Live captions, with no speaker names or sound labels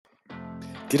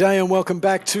G'day and welcome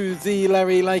back to the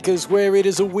Larry Lakers, where it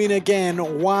is a win again,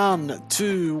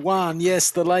 1-2-1.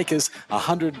 Yes, the Lakers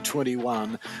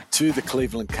 121 to the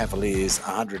Cleveland Cavaliers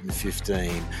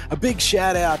 115. A big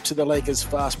shout out to the Lakers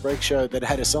Fast Break Show that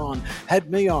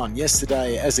had me on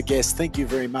yesterday as a guest. Thank you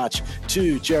very much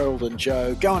to Gerald and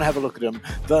Joe. Go and have a look at them.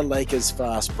 The Lakers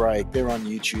Fast Break. They're on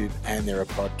YouTube and they're a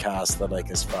podcast. The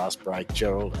Lakers Fast Break,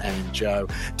 Gerald and Joe.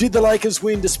 Did the Lakers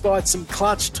win despite some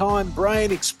clutch time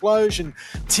brain explosion?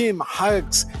 Tim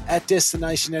Hugs at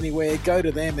Destination Anywhere. Go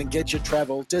to them and get your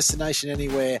travel. Destination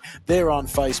Anywhere. They're on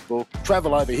Facebook.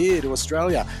 Travel over here to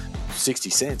Australia. 60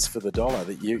 cents for the dollar.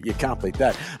 That you can't beat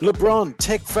that. LeBron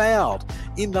tech fouled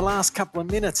in the last couple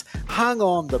of minutes. Hung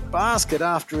on the basket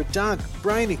after a dunk.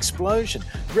 Brain explosion.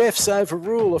 Refs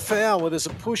overrule a foul where there's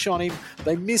a push on him.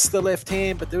 They missed the left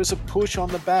hand, but there was a push on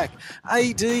the back.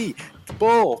 AD,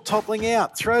 ball toppling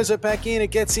out. Throws it back in. It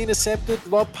gets intercepted.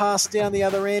 Lob pass down the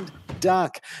other end.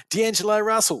 Dunk. D'Angelo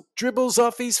Russell dribbles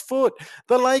off his foot.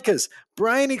 The Lakers,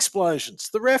 brain explosions.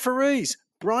 The referees,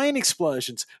 brain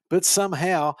explosions. But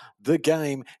somehow the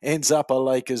game ends up a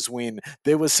Lakers win.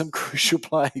 There were some crucial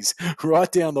plays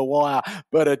right down the wire,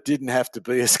 but it didn't have to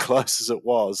be as close as it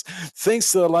was.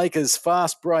 Thanks to the Lakers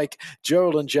fast break,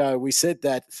 Gerald and Joe, we said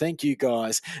that. Thank you,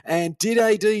 guys. And did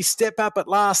AD step up at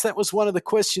last? That was one of the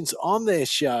questions on their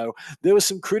show. There was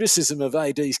some criticism of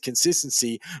AD's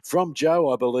consistency from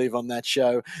Joe, I believe, on that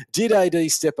show. Did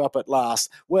AD step up at last?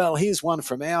 Well, here's one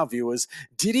from our viewers.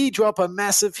 Did he drop a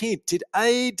massive hint? Did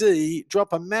AD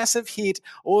drop a massive hit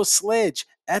or sledge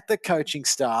at the coaching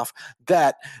staff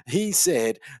that he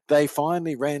said they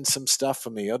finally ran some stuff for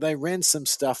me, or they ran some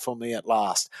stuff for me at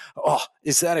last? Oh,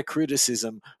 is that a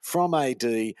criticism from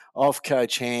AD of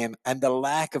Coach Ham and the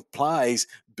lack of plays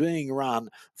being run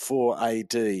for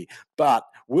AD? But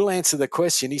we'll answer the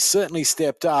question. He certainly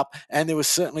stepped up, and there was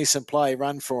certainly some play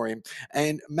run for him.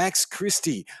 And Max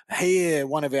Christie, here,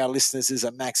 one of our listeners is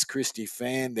a Max Christie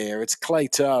fan there. It's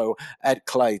Clayto at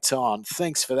Clayton.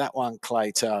 Thanks for that one,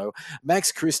 Clayto.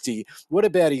 Max Christie, what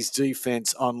about his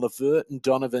defense on LeVert and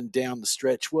Donovan down the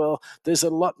stretch? Well, there's a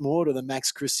lot more to the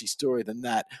Max Christie story than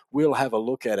that. We'll have a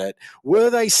look at it. Were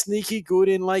they sneaky good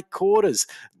in late quarters?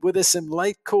 Were there some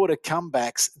late quarter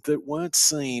comebacks that weren't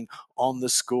seen on the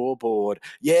scoreboard?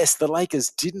 Yes, the Lakers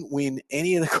didn't win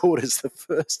any of the quarters, the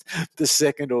first, the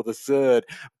second, or the third,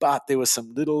 but there were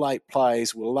some little late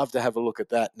plays. We'll love to have a look at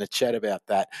that and a chat about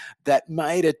that. That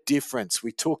made a difference.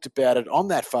 We talked about it on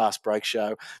that Fast Break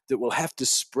show, that we'll have to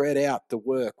spread out the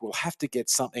work. We'll have to get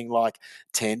something like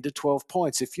 10 to 12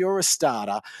 points. If you're a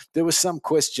starter, there was some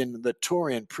question that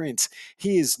Taurean Prince,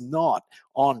 he is not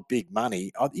on big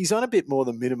money. He's on a bit more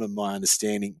than minimum, my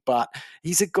understanding, but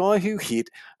he's a guy who hit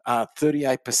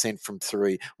 38% from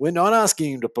three. We're not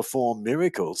asking him to perform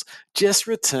miracles. Just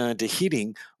return to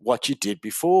hitting what you did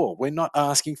before. We're not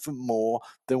asking for more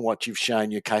than what you've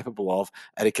shown you're capable of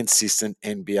at a consistent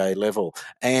NBA level.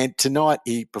 And tonight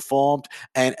he performed,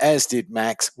 and as did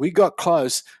Max. We got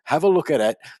close. Have a look at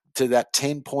it. To that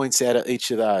 10 points out of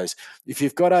each of those. If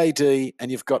you've got AD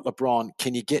and you've got LeBron,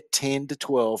 can you get 10 to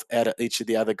 12 out of each of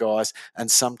the other guys,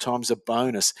 and sometimes a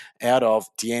bonus out of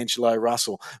D'Angelo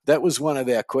Russell? That was one of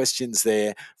our questions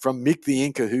there from Mick the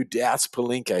Inca, who doubts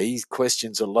Pelinka. He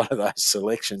questions a lot of those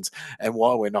selections and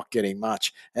why we're not getting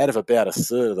much out of about a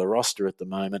third of the roster at the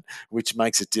moment, which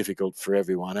makes it difficult for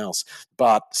everyone else.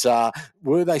 But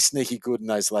were they sneaky good in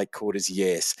those late quarters?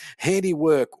 Yes.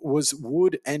 Handiwork was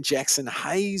Wood and Jackson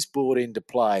Hayes brought into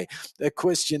play. A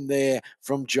question there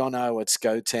from John O at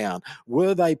Scotown.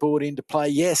 Were they brought into play?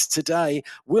 Yes, today.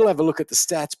 We'll have a look at the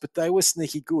stats, but they were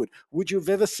sneaky good. Would you have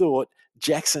ever thought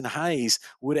Jackson Hayes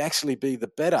would actually be the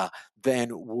better than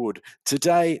Wood?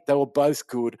 Today, they were both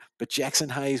good, but Jackson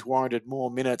Hayes warranted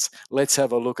more minutes. Let's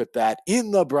have a look at that.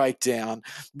 In the breakdown,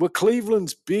 were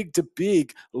Cleveland's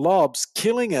big-to-big lobs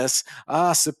killing us?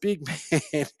 Ask a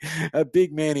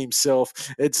big man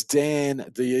himself. It's Dan,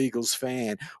 the Eagles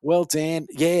fan. Well, Dan,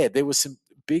 yeah, there was some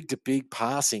big-to-big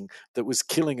passing that was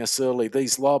killing us early.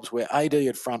 These lobs where AD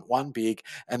had front one big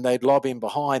and they'd lob in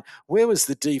behind. Where was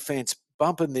the defense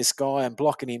bumping this guy and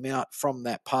blocking him out from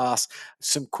that pass?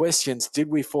 Some questions. Did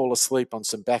we fall asleep on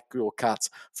some backdoor cuts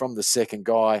from the second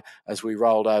guy as we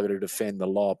rolled over to defend the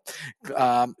lob?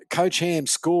 Coach Ham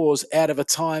scores out of a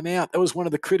timeout. That was one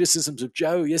of the criticisms of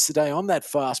Joe yesterday on that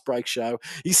Fast Break show.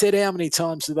 He said, how many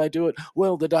times did they do it?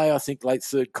 Well, today, I think late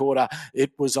third quarter,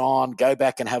 it was on. Go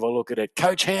back and have a look at it.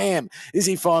 Coach Ham, is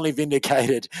he finally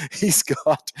vindicated? He's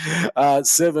got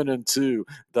 7-2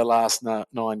 the last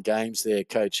 9 games there,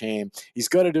 Coach Ham. He's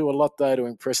got to do a lot, though, to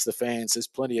impress the fans. There's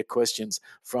plenty of questions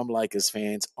from Lakers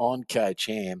fans on Coach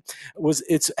Ham.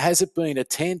 Has it been a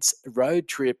tense road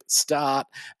trip start,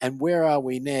 and where are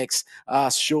we next?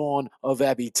 Ask Sean of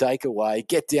Abbey Takeaway.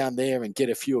 Get down there and get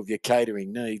a few of your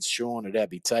catering needs. Sean at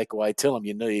Abbey Takeaway. Tell him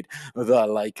you need the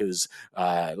Lakers,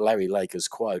 Larry Lakers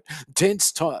quote. Tense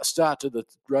start to the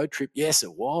road trip. Yes,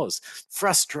 it was.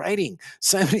 Frustrating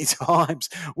so many times.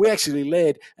 We actually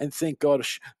led, and thank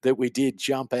gosh that we did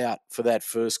jump out for that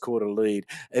first quarter lead.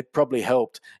 It probably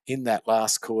helped in that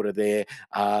last quarter there.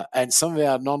 And some of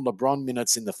our non-LeBron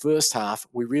minutes in the first half,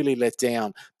 we really let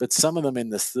down. But some of them in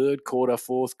the third quarter,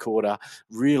 fourth quarter,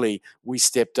 really we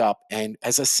stepped up. And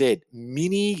as I said,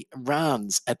 mini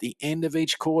runs at the end of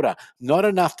each quarter, not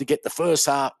enough to get the first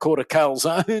half quarter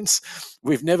calzones.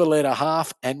 We've never led a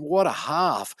half, and what a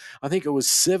half. I think it was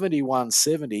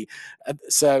 71-70.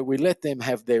 So we let them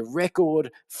have their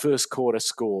record first quarter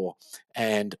score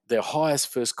and their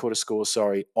highest first quarter score,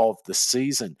 of the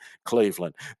season,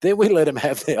 Cleveland. Then we let them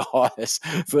have their highest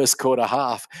first quarter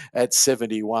half at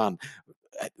 71.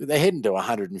 They're heading to a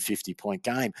 150-point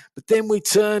game. But then we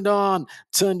turned on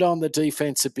the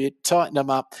defense a bit, tightened them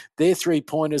up. Their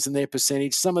three-pointers and their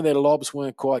percentage, some of their lobs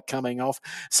weren't quite coming off.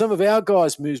 Some of our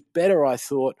guys moved better, I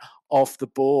thought, off the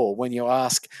ball. When you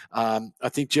ask, I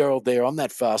think Gerald there on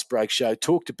that Fast Break show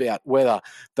talked about whether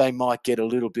they might get a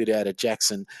little bit out of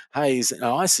Jackson Hayes, and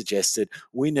I suggested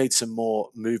we need some more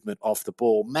movement off the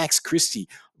ball. Max Christie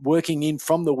working in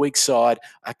from the weak side,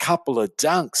 a couple of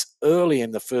dunks early in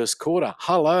the first quarter.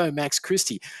 Hello, Max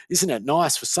Christie. Isn't it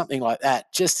nice for something like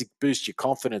that, just to boost your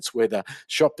confidence where the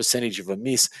shot percentage of a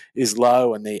miss is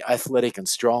low and the athletic and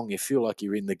strong, you feel like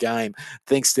you're in the game.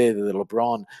 Thanks there to the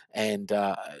LeBron and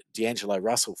D'Angelo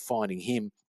Russell finding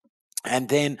him. And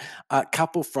then a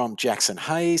couple from Jackson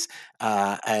Hayes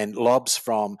and lobs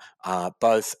from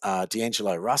both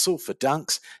D'Angelo Russell for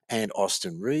dunks and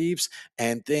Austin Reeves.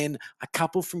 And then a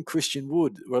couple from Christian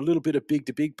Wood, or a little bit of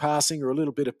big-to-big passing or a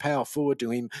little bit of power forward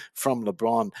to him from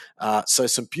LeBron. So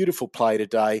some beautiful play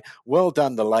today. Well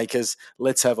done, the Lakers.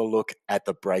 Let's have a look at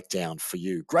the breakdown for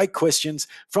you. Great questions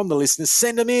from the listeners.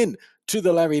 Send them in to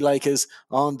the Larry Lakers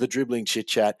on the Dribbling Chit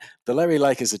Chat, the Larry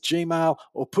Lakers at Gmail,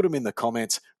 or put them in the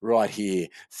comments right here.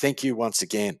 Thank you once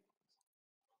again.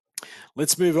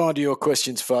 Let's move on to your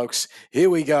questions, folks. Here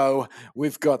we go.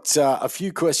 We've got a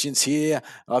few questions here.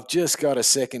 I've just got a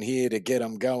second here to get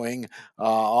them going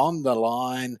on the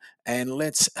line. And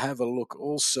let's have a look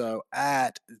also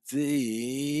at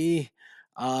the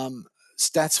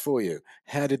stats for you.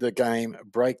 How did the game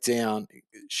break down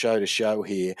show to show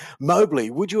here?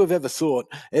 Mobley, would you have ever thought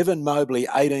Evan Mobley,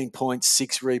 18 points,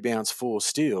 6 rebounds, 4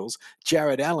 steals.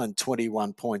 Jared Allen,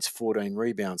 21 points, 14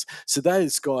 rebounds. So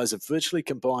those guys have virtually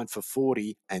combined for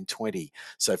 40 and 20.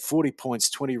 So 40 points,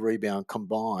 20 rebound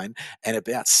combined, and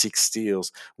about 6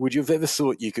 steals. Would you have ever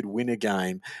thought you could win a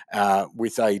game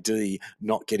with AD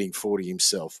not getting 40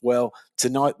 himself? Well,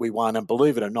 tonight we won, and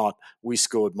believe it or not, we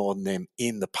scored more than them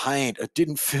in the paint. It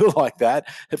didn't feel like that.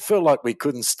 It felt like we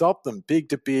couldn't stop them. Big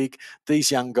to big,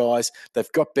 these young guys,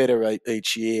 they've got better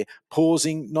each year.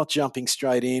 Pausing, not jumping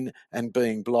straight in and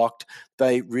being blocked.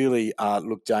 They really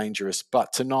look dangerous.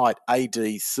 But tonight, AD,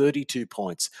 32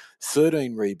 points,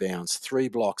 13 rebounds, 3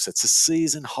 blocks. It's a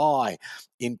season high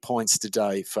in points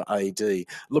today for AD.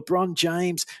 LeBron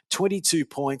James, 22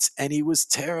 points, and he was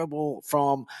terrible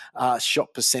from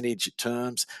shot percentage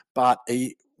terms, but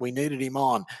we needed him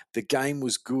on. The game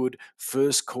was good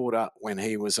first quarter when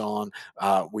he was on.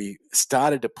 We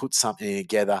started to put something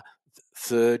together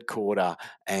third quarter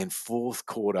and fourth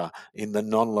quarter in the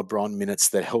non-LeBron minutes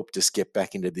that helped us get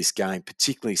back into this game,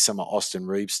 particularly some of Austin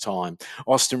Reeves' time.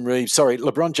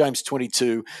 LeBron James,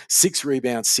 22, 6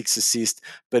 rebounds, 6 assists,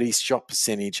 but his shot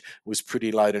percentage was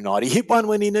pretty low tonight. He hit one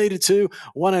when he needed to,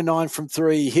 109 from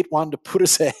 3. He hit one to put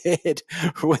us ahead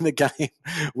when the game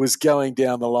was going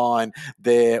down the line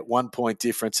there, 1 point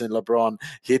difference, and LeBron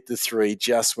hit the 3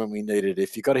 just when we needed it.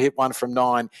 If you've got to hit one from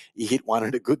 9, he hit one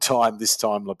at a good time this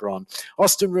time, LeBron.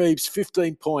 Austin Reeves,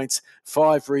 15 points,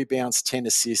 5 rebounds, 10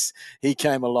 assists. He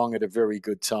came along at a very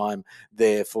good time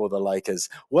there for the Lakers.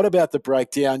 What about the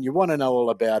breakdown? You want to know all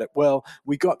about it. Well,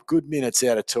 we got good minutes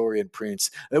out of Taurean Prince.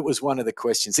 It was one of the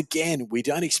questions. Again, we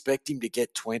don't expect him to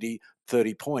get 20,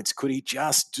 30 points. Could he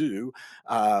just do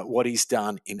what he's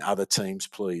done in other teams,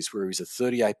 please, where he's a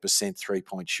 38%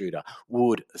 three-point shooter?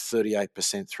 Wood, a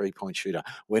 38% three-point shooter.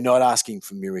 We're not asking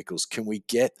for miracles. Can we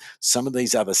get some of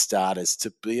these other starters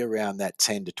to be around that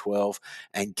 10 to 12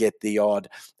 and get the odd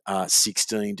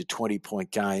 16 to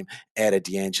 20-point game out of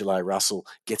D'Angelo Russell,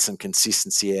 get some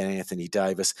consistency out of Anthony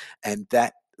Davis, and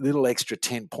that little extra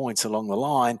 10 points along the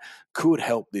line could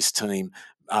help this team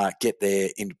get there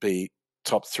and be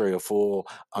top 3 or 4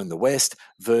 on the West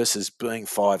versus being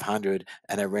 500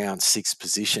 and around 6th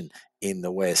position in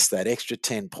the West. That extra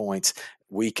 10 points,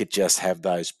 we could just have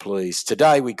those, please.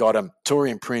 Today we got him,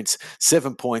 Taurean Prince,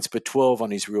 7 points, but 12 on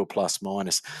his real plus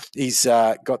minus. He's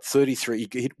got 33.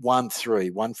 He hit 1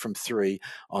 from 3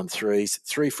 on threes,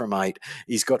 3 from 8.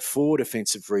 He's got 4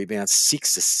 defensive rebounds,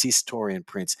 6 assists, Taurean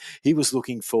Prince. He was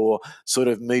looking for sort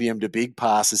of medium to big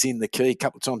passes in the key. A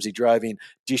couple of times he drove in,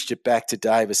 dished it back to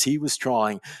Davis. He was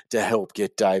trying to help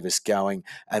get Davis going,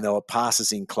 and there were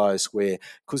passes in close where,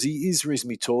 because he is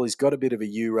reasonably tall, he's got a bit of a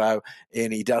euro,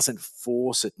 and he doesn't force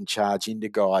it and charge into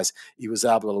guys. He was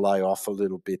able to lay off a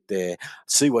little bit there.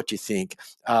 See what you think.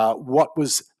 What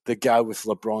was the go with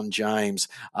LeBron James?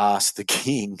 Asked the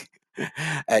King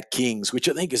at King's, which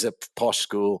I think is a posh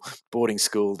school, boarding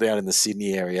school down in the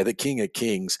Sydney area. The King at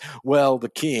King's. Well, the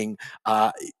King,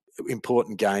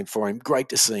 important game for him. Great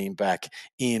to see him back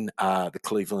in the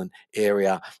Cleveland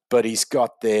area, but he's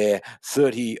got there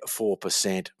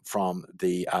 34% from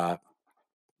the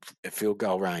field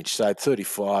goal range. So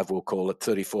 35, we'll call it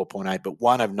 34.8, but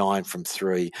 1 of 9 from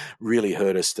 3 really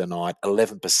hurt us tonight.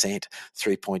 11%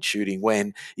 3-point shooting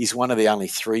when he's one of the only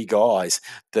 3 guys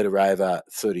that are over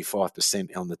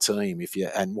 35% on the team.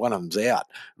 And one of them's out,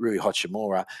 Rui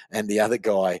Hachimura, and the other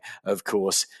guy, of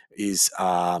course, is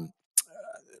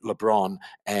LeBron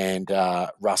and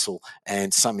Russell,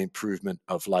 and some improvement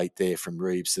of late there from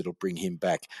Reeves that'll bring him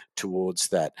back towards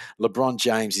that. LeBron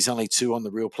James is only 2 on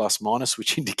the real plus minus,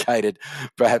 which indicated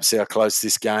perhaps how close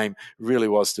this game really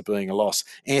was to being a loss.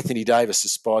 Anthony Davis,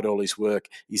 despite all his work,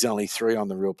 he's only 3 on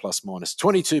the real plus minus.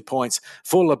 22 points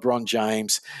for LeBron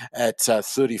James at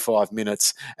 35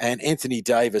 minutes, and Anthony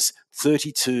Davis,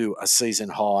 32, a season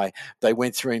high. They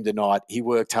went through him tonight. He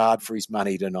worked hard for his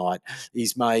money tonight.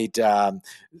 He's made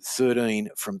 13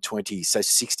 from 20, so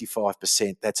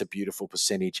 65%. That's a beautiful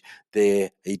percentage there.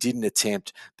 He didn't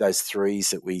attempt those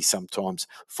threes that we sometimes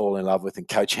fall in love with. And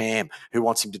Coach Ham, who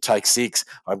wants him to take 6,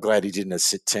 I'm glad he didn't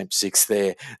attempt 6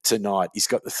 there tonight. He's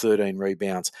got the 13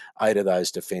 rebounds, 8 of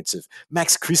those defensive.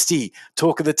 Max Christie,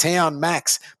 talk of the town.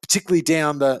 Max, particularly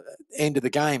down the end of the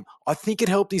game, I think it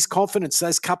helped his confidence.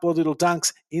 Those couple of little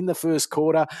dunks in the first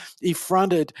quarter. He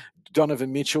fronted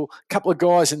Donovan Mitchell. A couple of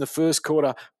guys in the first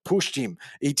quarter pushed him.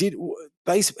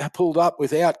 They pulled up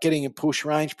without getting in push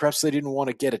range. Perhaps they didn't want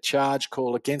to get a charge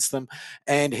call against them.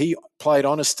 And he played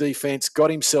honest defense,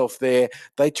 got himself there.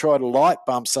 They tried light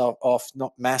bumps off,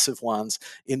 not massive ones,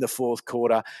 in the fourth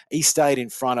quarter. He stayed in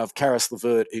front of Karis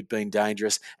LeVert, who'd been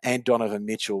dangerous, and Donovan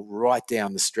Mitchell right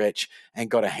down the stretch, and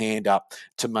got a hand up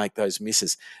to make those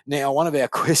misses. Now, one of our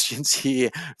questions here,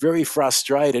 very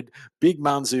frustrated, Big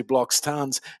Muns who blocks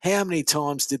tons. How many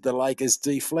times did the Lakers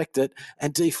deflect it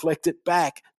and deflect it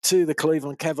back to the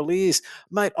Cleveland Cavaliers?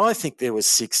 Mate, I think there was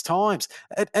 6 times,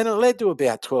 and it led to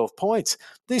about 12 points.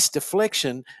 This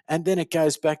deflection, and then it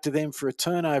goes back to them for a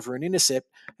turnover and intercept,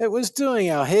 it was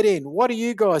doing our head in. What do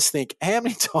you guys think? How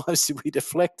many times did we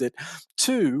deflect it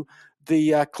to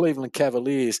the Cleveland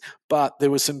Cavaliers? But there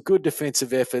were some good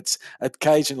defensive efforts,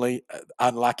 occasionally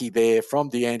unlucky there from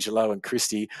D'Angelo and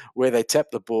Christie, where they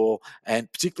tapped the ball,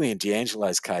 and particularly in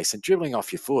D'Angelo's case, and dribbling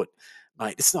off your foot.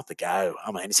 Mate, it's not the go.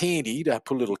 I mean, it's handy to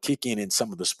put a little kick in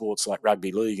some of the sports like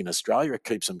rugby league in Australia. It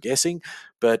keeps them guessing,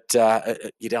 but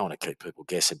you don't want to keep people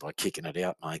guessing by kicking it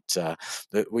out, mate.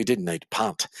 We didn't need to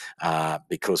punt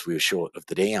because we were short of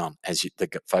the down, as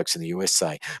the folks in the US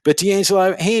say. But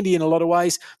D'Angelo, handy in a lot of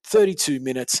ways. 32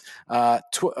 minutes,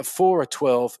 4 of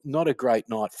 12. Not a great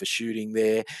night for shooting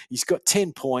there. He's got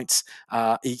 10 points.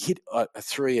 He hit a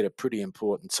 3 at a pretty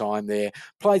important time there.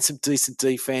 Played some decent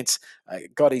defense.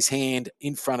 Got his hand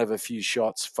in front of a few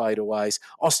shots, fadeaways.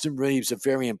 Austin Reeves, a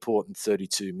very important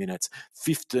 32 minutes,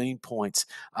 15 points,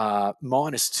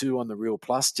 -2 on the real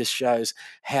plus. Just shows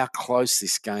how close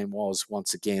this game was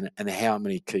once again, and how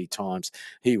many key times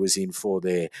he was in for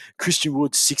there. Christian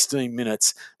Wood, 16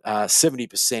 minutes,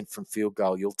 70% from field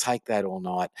goal. You'll take that all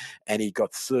night. And he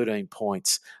got 13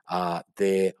 points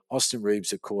there. Austin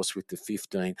Reeves, of course, with the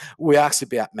 15. We asked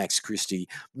about Max Christie.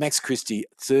 Max Christie,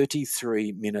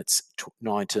 33 minutes,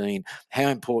 19. How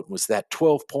important was that?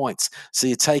 12 points. So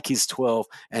you take his 12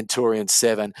 and Taurean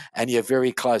 7, and you're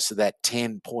very close to that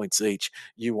 10 points each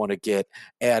you want to get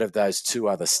out of those 2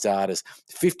 other starters.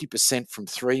 50% from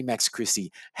 3, Max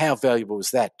Christie. How valuable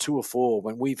was that? 2 or 4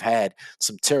 when we've had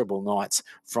some terrible nights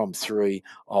from 3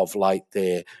 of late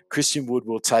there. Christian Wood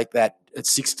will take that. at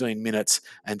 16 minutes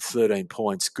and 13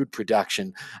 points. Good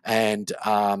production. And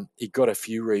he got a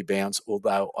few rebounds,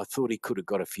 although I thought he could have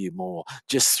got a few more.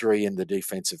 Just 3 in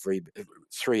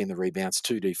the rebounds,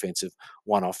 2 defensive,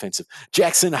 1 offensive.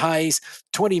 Jackson Hayes,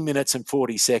 20 minutes and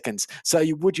 40 seconds. So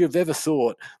would you have ever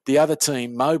thought the other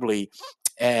team, Mobley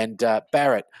and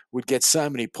Barrett, would get so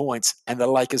many points and the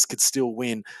Lakers could still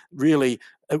win? Really,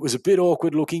 it was a bit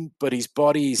awkward looking, but his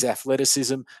body, his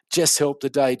athleticism just helped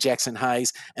today, Jackson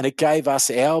Hayes, and it gave us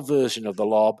our version of the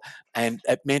lob, and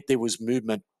it meant there was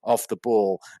movement off the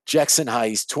ball. Jackson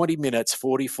Hayes, 20 minutes,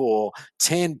 44,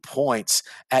 10 points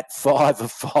at 5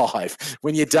 of 5.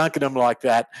 When you're dunking them like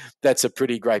that, that's a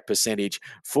pretty great percentage.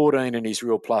 14 in his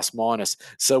real plus minus.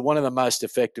 So one of the most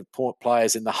effective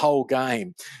players in the whole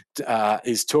game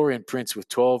is Taurean Prince with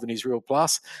 12 in his real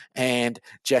plus, and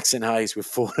Jackson Hayes with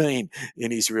 14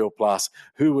 in his real plus.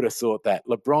 Who would have thought that?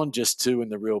 LeBron just 2 in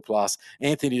the real plus,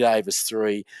 Anthony Davis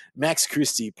 3, Max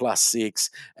Christie plus 6,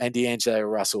 and D'Angelo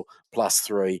Russell plus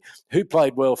 3. Who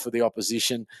played well for the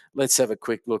opposition? Let's have a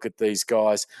quick look at these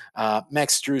guys.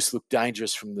 Max Strus looked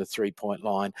dangerous from the three-point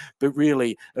line, but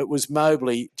really it was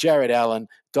Mobley, Jared Allen,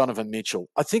 Donovan Mitchell.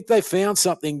 I think they found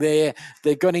something there.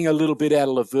 They're getting a little bit out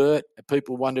of Levert.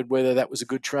 People wondered whether that was a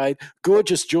good trade.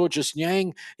 Georges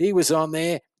Yang, he was on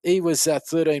there. He was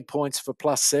 13 points for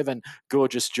plus 7.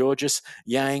 Georges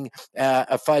Yang,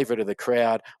 a favourite of the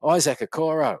crowd. Isaac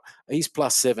Okoro, he's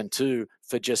plus 7 too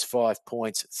for just 5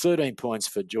 points. 13 points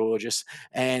for Georges.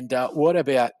 And what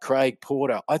about Craig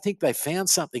Porter? I think they found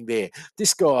something there.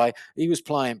 This guy, he was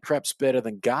playing perhaps better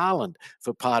than Garland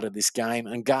for part of this game,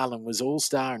 and Garland was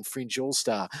all-star and fringe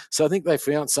all-star. So I think they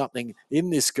found something in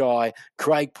this guy,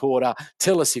 Craig Porter.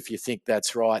 Tell us if you think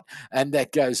that's right. And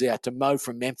that goes out to Mo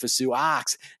from Memphis, who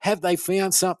asks, have they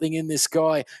found something in this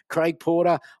guy, Craig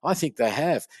Porter? I think they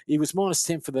have. He was minus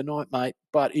 10 for the night, mate,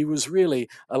 but he was really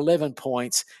 11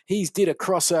 points. He did a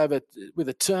crossover with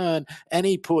a turn, and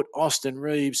he put Austin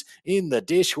Reeves in the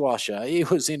dishwasher. He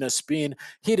was in a spin,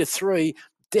 hit a 3,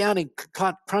 down in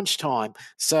crunch time.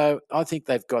 So I think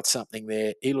they've got something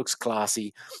there. He looks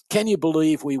classy. Can you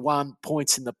believe we won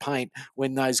points in the paint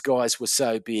when those guys were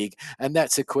so big? And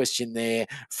that's a question there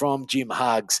from Jim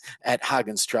Huggs at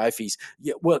Huggins Trophies.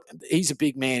 Yeah, well, he's a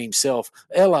big man himself.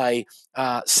 LA,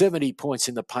 70 points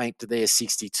in the paint to their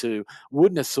 62.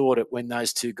 Wouldn't have thought it when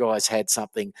those two guys had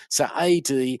something. So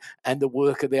AD and the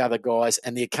work of the other guys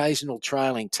and the occasional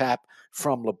trailing tap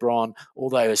from LeBron,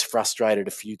 although he was frustrated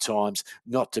a few times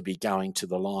not to be going to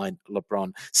the line,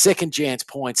 LeBron. Second chance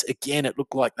points, again, it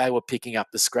looked like they were picking up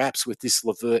the scraps with this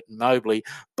Levert and Mobley,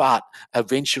 but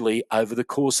eventually over the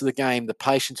course of the game, the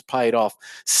patience paid off.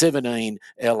 17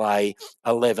 LA,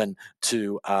 11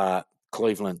 to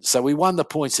Cleveland. So we won the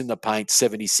points in the paint,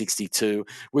 70-62.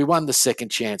 We won the second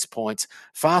chance points.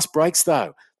 Fast breaks,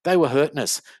 though. They were hurting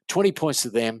us. 20 points to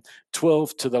them,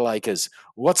 12 to the Lakers.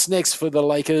 What's next for the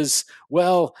Lakers?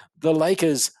 Well, the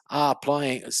Lakers are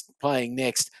playing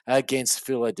next against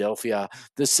Philadelphia,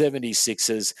 the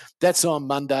 76ers. That's on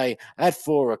Monday at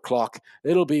 4 o'clock.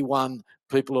 It'll be one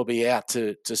people will be out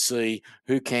to see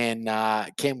who can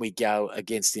we go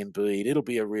against Embiid. It'll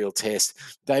be a real test.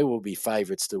 They will be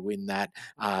favourites to win that,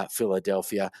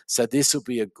 Philadelphia. So this will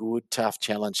be a good, tough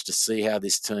challenge to see how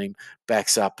this team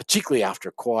backs up, particularly after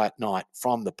a quiet night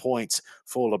from the points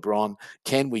for LeBron.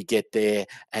 Can we get there?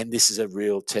 And this is a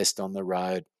real test on the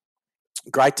road.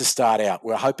 Great to start out.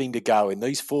 We're hoping to go in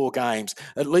these 4 games,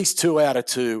 at least 2 out of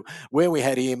 2, where we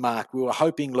had earmarked. We were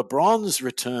hoping LeBron's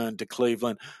return to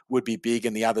Cleveland would be big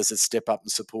and the others would step up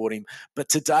and support him. But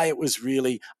today it was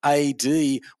really AD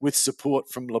with support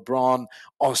from LeBron,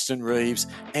 Austin Reeves,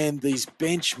 and these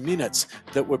bench minutes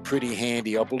that were pretty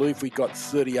handy. I believe we got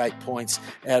 38 points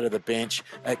out of the bench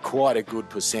at quite a good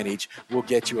percentage. We'll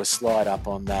get you a slide up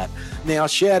on that. Now,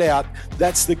 shout out,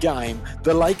 that's the game.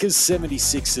 The Lakers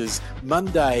 76ers,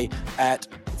 Monday at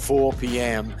 4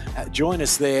 p.m. Join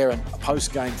us there and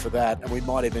post-game for that, and we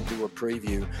might even do a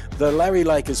preview. The Larry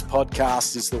Lakers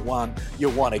podcast is the one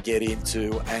you'll want to get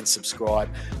into and subscribe.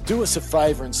 Do us a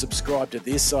favour and subscribe to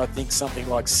this. I think something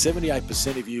like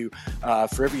 78% of you,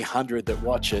 for every 100 that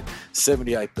watch it,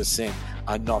 78%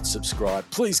 are not subscribed.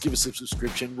 Please give us a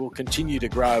subscription. We'll continue to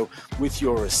grow with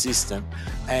your assistant,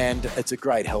 and it's a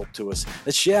great help to us.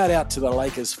 A shout out to the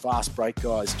Lakers fast break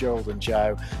guys, Gerald and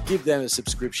Joe. Give them a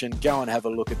subscription. Go and have a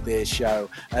look at their show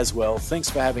as well. Thanks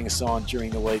for having us on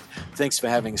during the week. Thanks for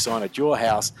having us on at your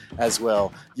house as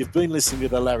well. You've been listening to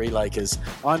the Larry Lakers.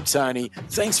 I'm Tony.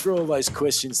 Thanks for all those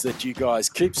questions that you guys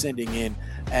keep sending in.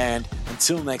 And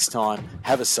until next time,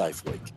 have a safe week.